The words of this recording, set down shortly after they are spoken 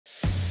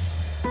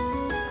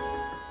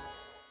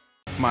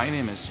My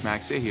name is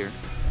Max Zahir.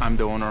 I'm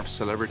the owner of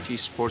Celebrity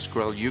Sports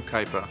Grill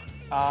Ukaipa.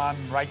 I'm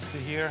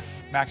Zahir,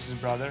 Max's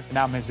brother, and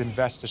I'm his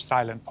investor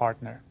silent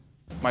partner.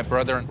 My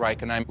brother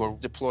Reich and I were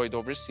deployed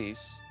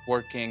overseas,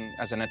 working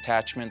as an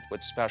attachment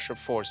with Special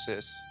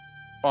Forces.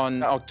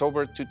 On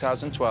October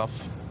 2012,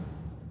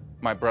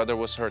 my brother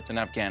was hurt in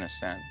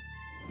Afghanistan.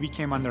 We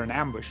came under an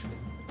ambush.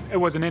 It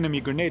was an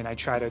enemy grenade, and I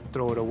tried to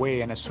throw it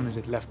away, and as soon as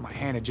it left my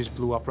hand, it just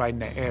blew up right in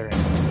the air,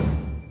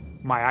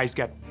 and my eyes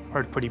got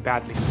hurt pretty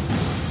badly.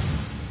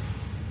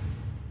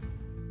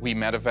 We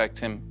medevaced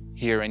him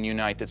here in the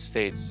United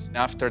States.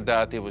 After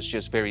that, it was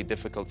just very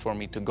difficult for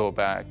me to go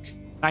back.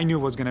 I knew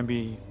it was going to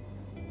be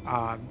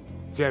a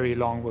very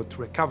long road to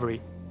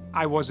recovery.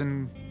 I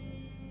wasn't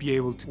be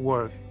able to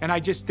work, and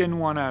I just didn't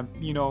want to,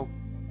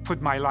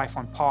 put my life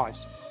on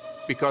pause.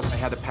 Because I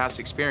had a past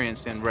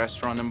experience in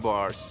restaurant and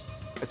bars,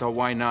 I thought,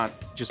 why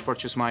not just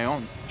purchase my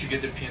own? Did you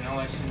get the P&L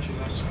I sent you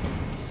last week?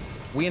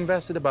 We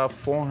invested about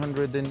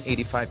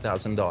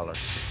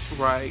 $485,000.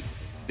 Right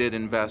did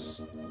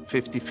invest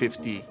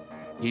 50-50.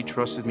 He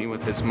trusted me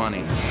with his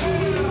money.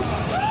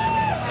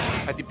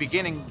 At the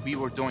beginning, we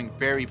were doing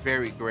very,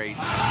 very great.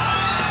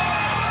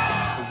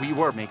 We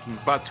were making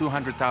about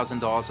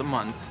 $200,000 a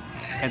month,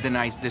 and then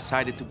I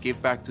decided to give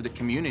back to the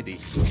community.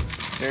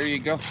 There you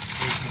go.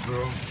 Thank you,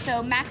 bro.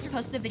 So Max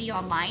posted a video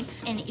online,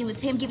 and it was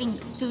him giving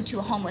food to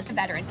a homeless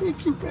veteran.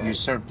 Thank you, man. You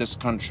served this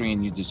country,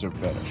 and you deserve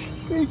better.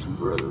 Thank you,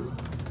 brother.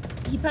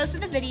 He posted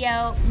the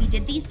video, we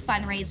did these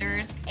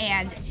fundraisers,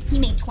 and he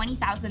made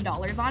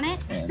 $20,000 on it.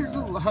 There's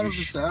a lot of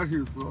us out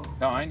here, bro.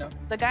 No, I know.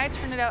 The guy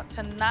turned it out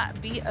to not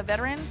be a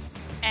veteran,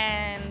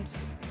 and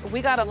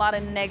we got a lot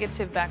of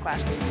negative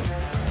backlash.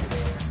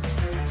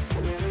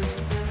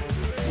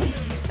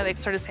 They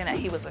started saying that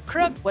he was a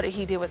crook. What did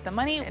he do with the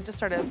money? It just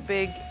started a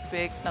big,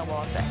 big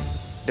snowball effect.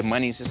 The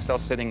money is still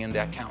sitting in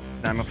the account.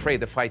 And I'm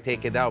afraid if I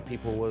take it out,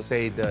 people will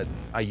say that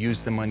I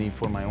used the money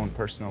for my own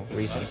personal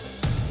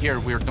reasons. Here,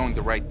 we're doing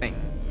the right thing,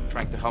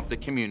 trying to help the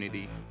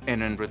community,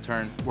 and in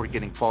return, we're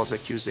getting false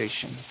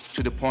accusations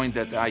to the point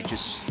that I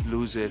just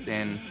lose it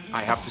and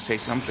I have to say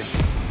something.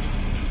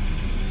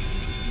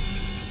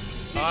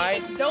 I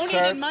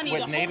donated money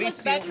with to Navy homeless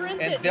SEAL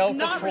veterans and that Delta did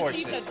not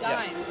Forces. receive a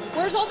dime. Yes.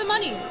 Where's all the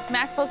money?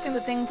 Max posting the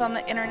things on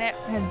the internet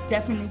has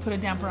definitely put a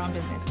damper on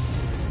business.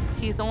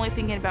 He's only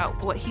thinking about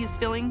what he's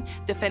feeling,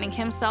 defending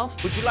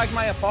himself. Would you like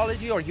my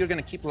apology, or you're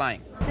gonna keep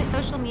lying? The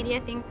social media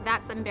thing,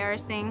 that's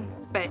embarrassing,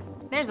 but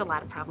there's a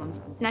lot of problems.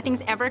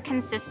 Nothing's ever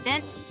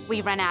consistent.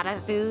 We run out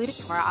of food.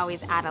 We're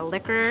always out of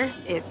liquor.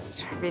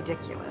 It's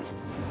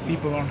ridiculous.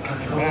 People aren't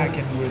coming back,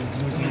 and we're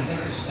losing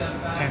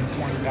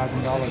 $10,000,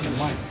 $20,000 a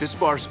month. This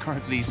bar is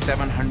currently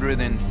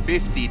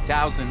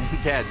 $750,000 in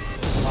debt.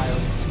 Why are we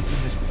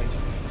keeping this place?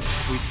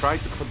 We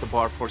tried to put the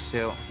bar for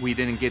sale. We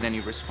didn't get any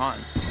response.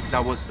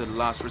 That was the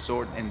last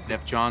resort, and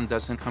if Jon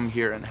doesn't come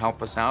here and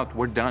help us out,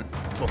 we're done.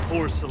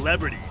 Before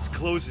Celebrities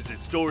closes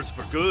its doors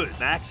for good,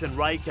 Max and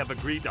Reich have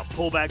agreed to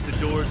pull back the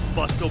doors,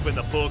 bust open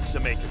the books,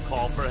 and make a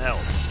call for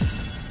help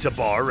to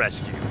Bar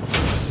Rescue.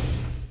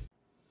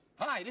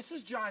 Hi, this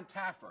is Jon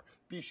Taffer.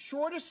 Be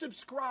sure to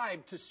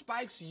subscribe to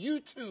Spike's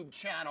YouTube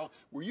channel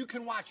where you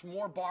can watch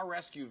more Bar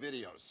Rescue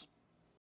videos.